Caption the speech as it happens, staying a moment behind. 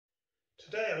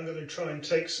Today I'm going to try and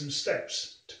take some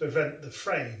steps to prevent the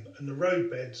frame and the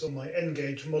road beds on my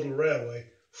N-gauge model railway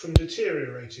from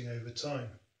deteriorating over time.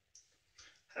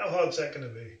 How hard's that going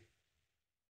to be?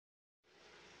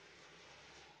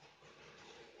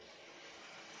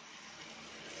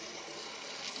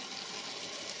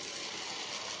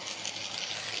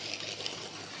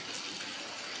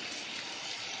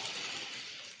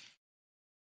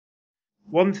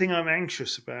 One thing I'm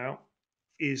anxious about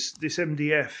is this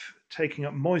MDF taking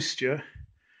up moisture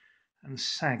and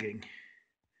sagging.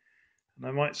 And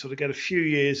I might sort of get a few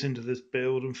years into this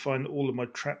build and find all of my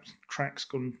tracks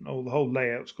gone, the whole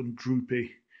layout's gone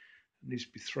droopy and needs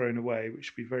to be thrown away,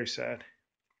 which would be very sad.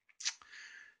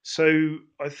 So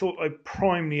I thought I'd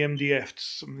prime the MDF to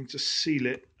something to seal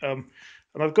it. And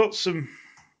I've got some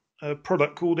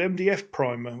product called MDF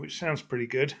primer, which sounds pretty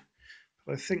good.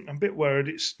 But I think I'm a bit worried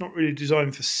it's not really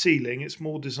designed for sealing. It's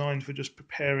more designed for just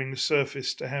preparing the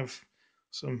surface to have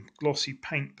some glossy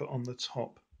paint put on the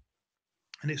top.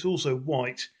 And it's also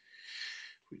white,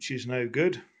 which is no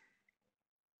good.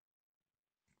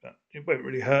 But it won't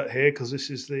really hurt here because this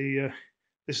is the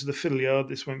fiddle yard.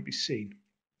 This won't be seen.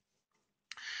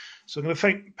 So I'm going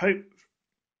to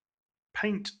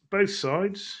paint both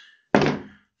sides,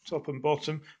 top and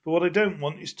bottom. But what I don't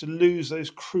want is to lose those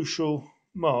crucial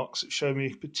marks that show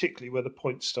me particularly where the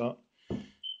points start.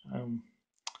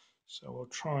 So I'll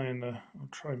try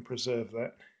and preserve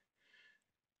that.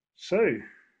 So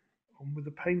on with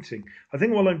the painting. I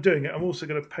think while I'm doing it, I'm also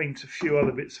going to paint a few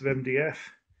other bits of MDF,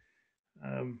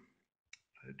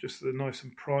 just so they're nice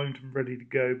and primed and ready to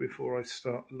go before I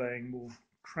start laying more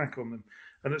track on them.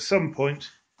 And at some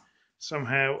point,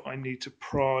 somehow, I need to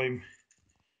prime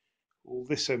all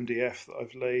this MDF that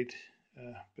I've laid,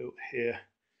 built here.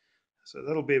 So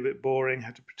that'll be a bit boring,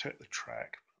 had to protect the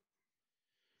track.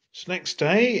 It's next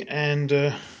day, and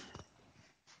I'll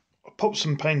pop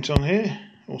some paint on here,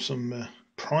 or some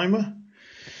primer.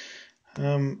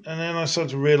 And then I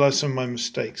started to realise some of my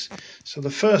mistakes. So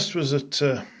the first was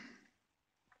that,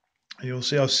 you'll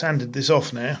see I've sanded this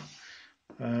off now.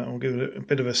 I'll give it a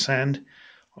bit of a sand.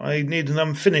 I need an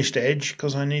unfinished edge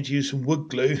because I need to use some wood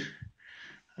glue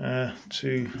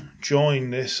to join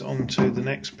this onto the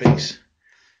next piece.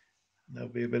 There'll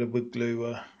be a bit of wood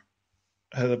glue,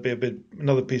 there'll be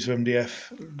another piece of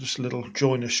MDF, just a little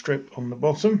joiner strip on the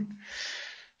bottom.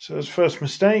 So that's the first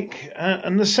mistake.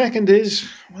 And the second is,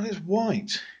 well, it's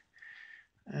white.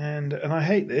 And I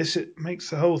hate this. It makes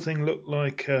the whole thing look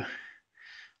like I'm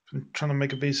trying to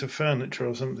make a piece of furniture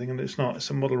or something, and it's not. It's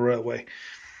a model railway.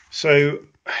 So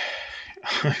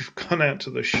I've gone out to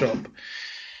the shop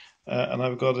and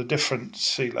I've got a different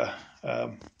sealer.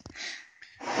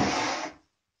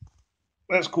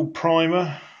 That's called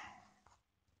primer.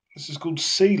 This is called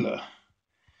sealer.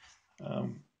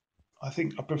 I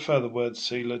think I prefer the word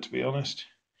sealer, to be honest.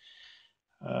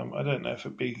 I don't know if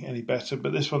it'd be any better,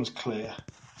 but this one's clear.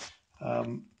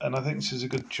 And I think this is a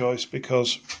good choice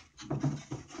because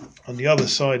on the other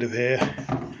side of here,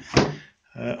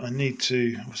 I need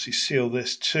to obviously seal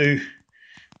this too.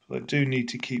 But I do need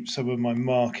to keep some of my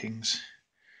markings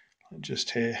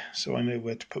just here so I know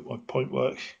where to put my point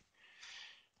work.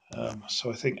 So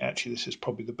I think actually this is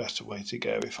probably the better way to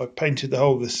go. If I painted the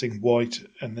whole of this thing white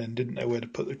and then didn't know where to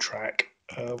put the track,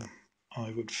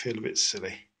 I would feel a bit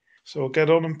silly. So I'll get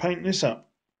on and paint this up,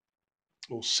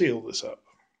 or seal this up.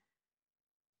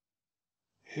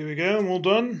 Here we go, I'm all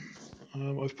done.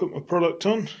 I've put my product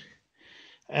on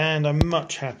and I'm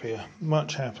much happier,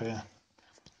 much happier.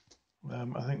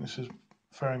 I think this is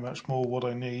very much more what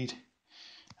I need.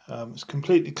 It's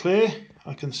completely clear.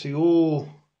 I can see all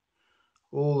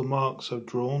the marks I've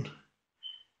drawn,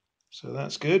 so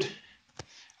that's good.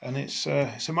 And it's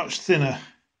a much thinner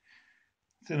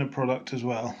product as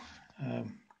well.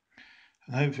 And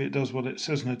hopefully it does what it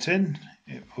says in the tin.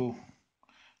 It will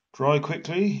dry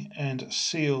quickly and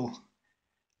seal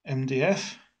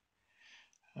MDF.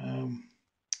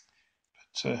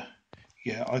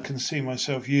 Yeah, I can see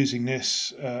myself using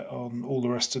this on all the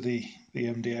rest of the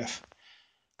MDF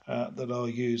that I'll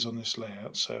use on this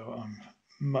layout, so I'm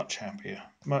much happier,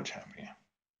 much happier.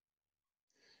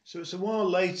 So it's a while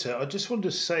later. I just wanted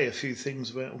to say a few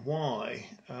things about why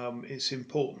it's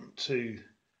important to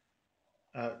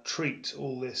treat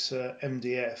all this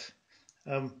MDF.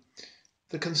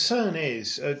 The concern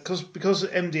is because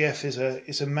MDF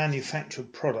is a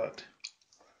manufactured product.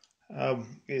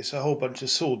 It's a whole bunch of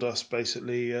sawdust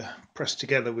basically pressed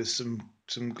together with some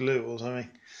glue or something.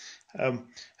 And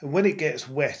when it gets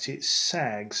wet, it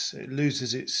sags. It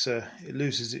loses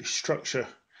its structure.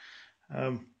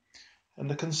 And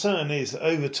the concern is that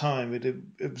over time it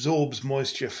absorbs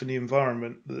moisture from the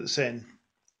environment that it's in.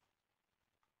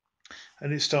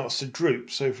 and it starts to droop.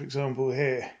 So for example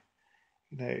here,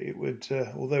 it would,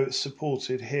 although it's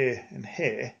supported here and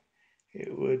here,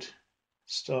 it would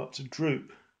start to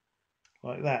droop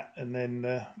like that, and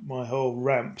then my whole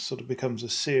ramp sort of becomes a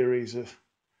series of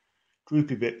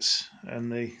droopy bits,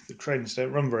 and the trains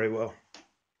don't run very well.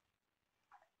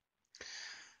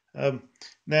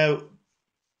 Now,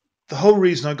 the whole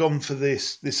reason I've gone for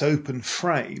this open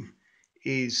frame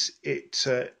is it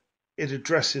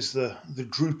addresses the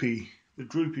droopy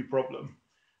problem,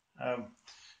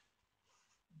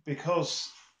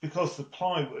 because the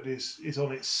plywood is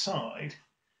on its side.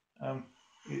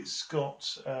 It's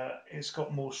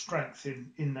got more strength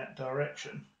in that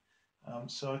direction.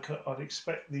 So I'd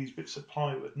expect these bits of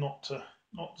plywood not to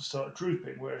start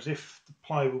drooping. Whereas if the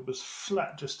plywood was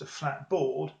flat, just a flat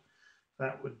board,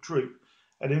 that would droop.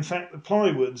 And in fact, the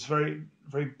plywood's very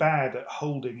bad at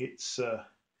holding its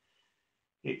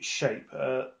shape.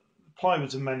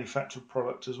 Plywood's a manufactured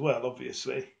product as well,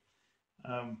 obviously,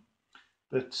 but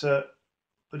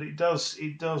it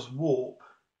does warp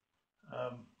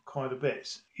quite a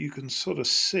bit. You can sort of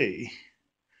see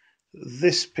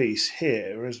this piece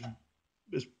here is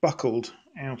buckled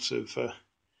out of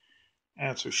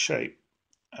shape,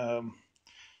 so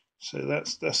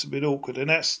that's a bit awkward, and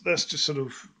that's just sort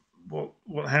of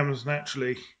what happens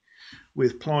naturally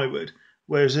with plywood.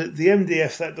 Whereas at the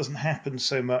MDF, that doesn't happen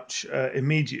so much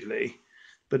immediately,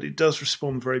 but it does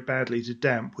respond very badly to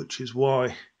damp, which is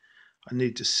why I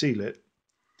need to seal it.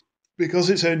 Because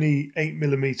it's only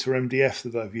 8mm MDF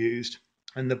that I've used,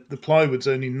 and the plywood's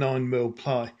only 9mm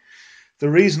ply, the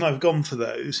reason I've gone for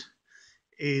those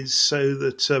is so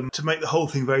that to make the whole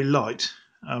thing very light,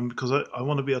 because I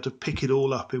want to be able to pick it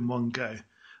all up in one go.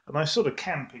 And I sort of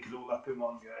can pick it all up in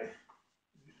one go.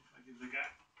 If I give it a go.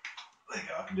 There you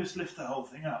go, I can just lift the whole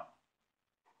thing up.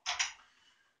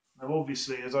 Now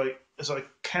obviously as I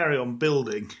carry on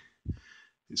building,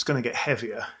 it's going to get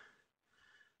heavier.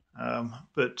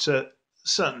 But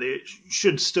certainly it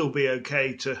should still be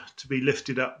okay to be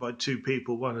lifted up by two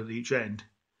people, one at each end.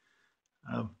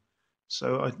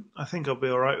 So I think I'll be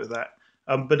all right with that.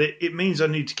 But it means I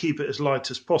need to keep it as light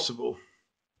as possible,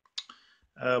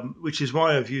 which is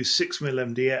why I've used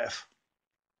 6mm MDF.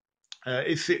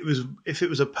 If it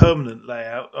was a permanent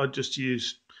layout, I'd just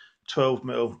use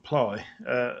 12mm ply,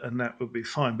 and that would be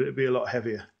fine, but it'd be a lot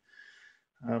heavier.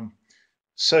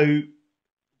 So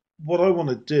what I want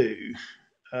to do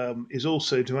is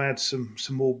also to add some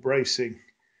more bracing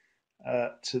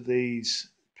to these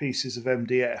pieces of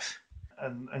MDF,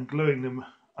 and gluing them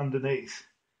underneath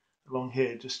along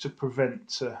here, just to prevent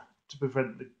the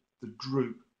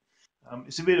droop.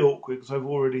 It's a bit awkward because I've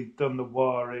already done the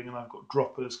wiring and I've got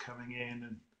droppers coming in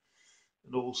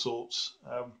and all sorts.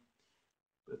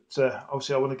 But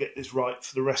obviously I want to get this right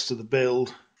for the rest of the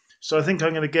build. So I think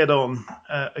I'm going to get on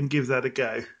and give that a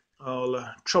go.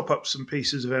 I'll chop up some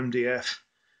pieces of MDF,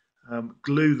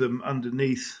 glue them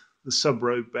underneath the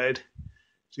sub-roadbed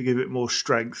to give it more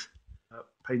strength,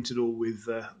 paint it all with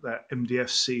that MDF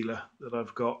sealer that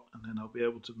I've got, and then I'll be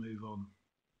able to move on.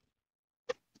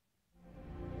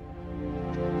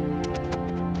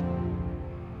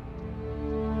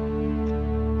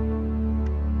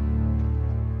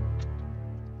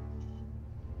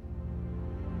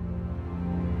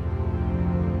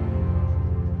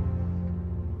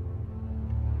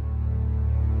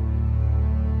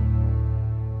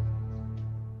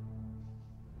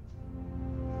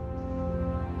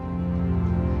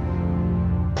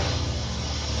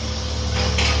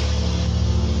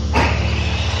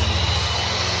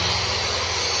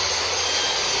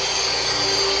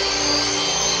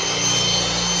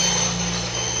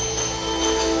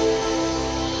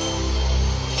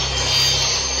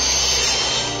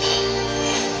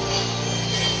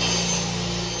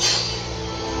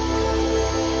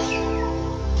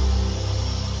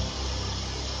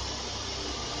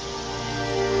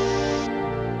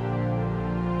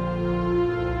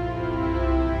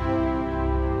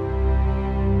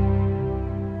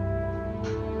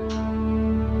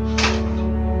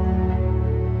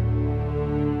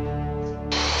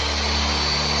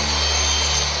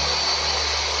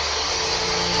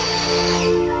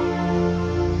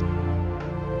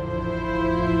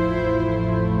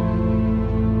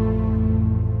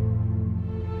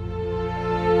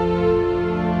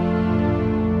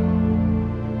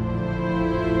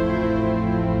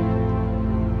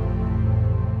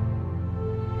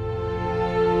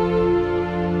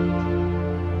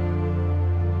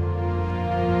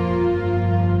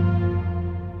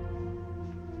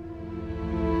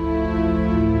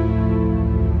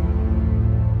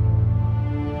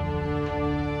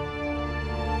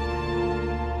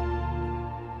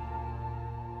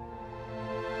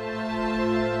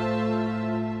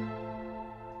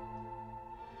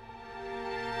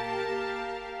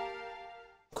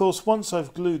 course, once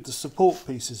I've glued the support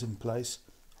pieces in place,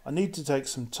 I need to take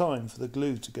some time for the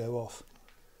glue to go off.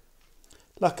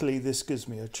 Luckily, this gives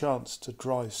me a chance to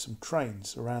drive some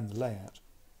trains around the layout.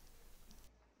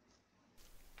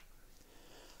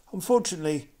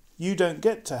 Unfortunately, you don't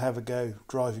get to have a go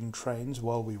driving trains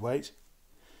while we wait,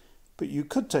 but you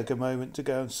could take a moment to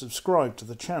go and subscribe to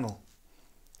the channel.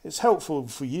 It's helpful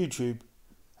for YouTube,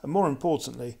 and more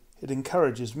importantly, it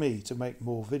encourages me to make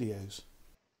more videos.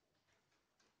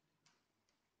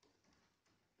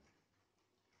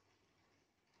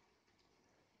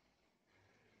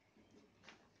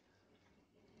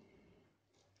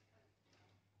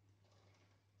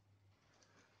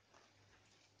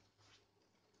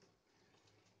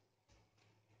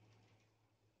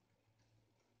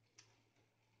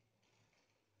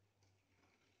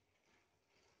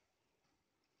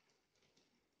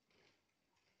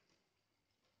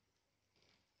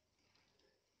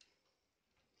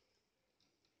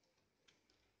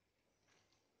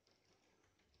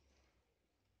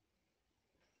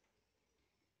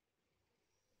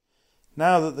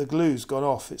 Now that the glue's gone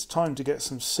off, it's time to get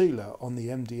some sealer on the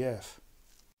MDF.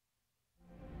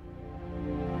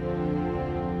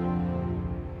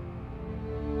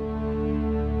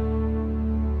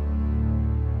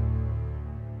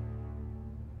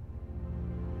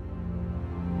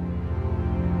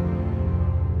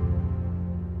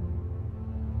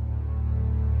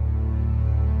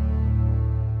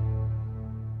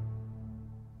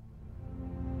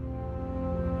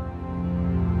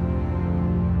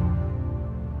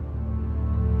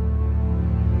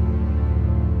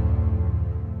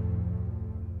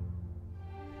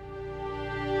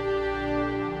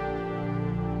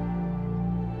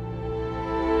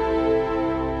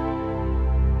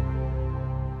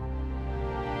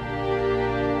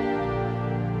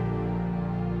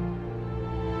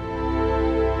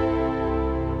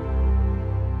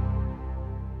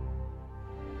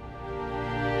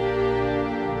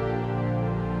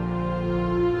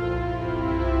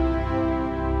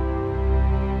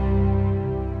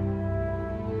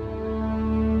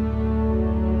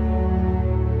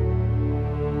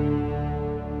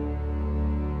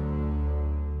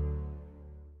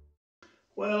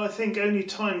 Well, I think only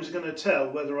time's going to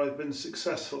tell whether I've been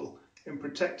successful in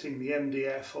protecting the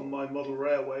MDF on my model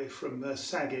railway from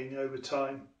sagging over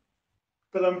time.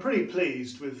 But I'm pretty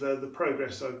pleased with the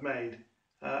progress I've made,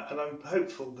 and I'm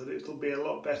hopeful that it'll be a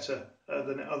lot better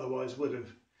than it otherwise would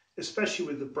have, especially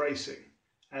with the bracing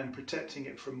and protecting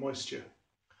it from moisture.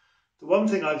 The one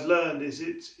thing I've learned is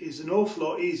it is an awful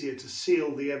lot easier to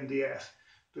seal the MDF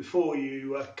before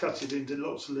you cut it into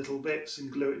lots of little bits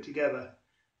and glue it together.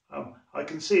 I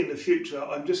can see in the future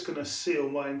I'm just going to seal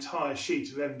my entire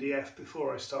sheet of MDF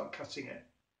before I start cutting it.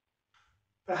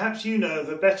 Perhaps you know of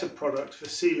a better product for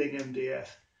sealing MDF.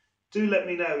 Do let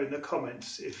me know in the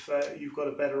comments if you've got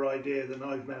a better idea than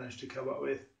I've managed to come up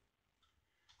with.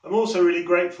 I'm also really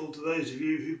grateful to those of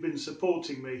you who've been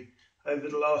supporting me over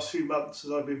the last few months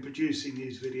as I've been producing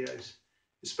these videos,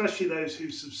 especially those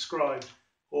who've subscribed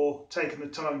or taken the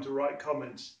time to write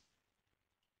comments.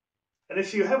 And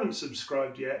if you haven't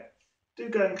subscribed yet, do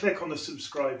go and click on the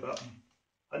subscribe button.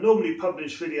 I normally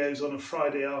publish videos on a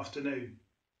Friday afternoon,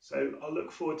 so I'll look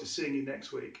forward to seeing you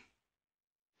next week.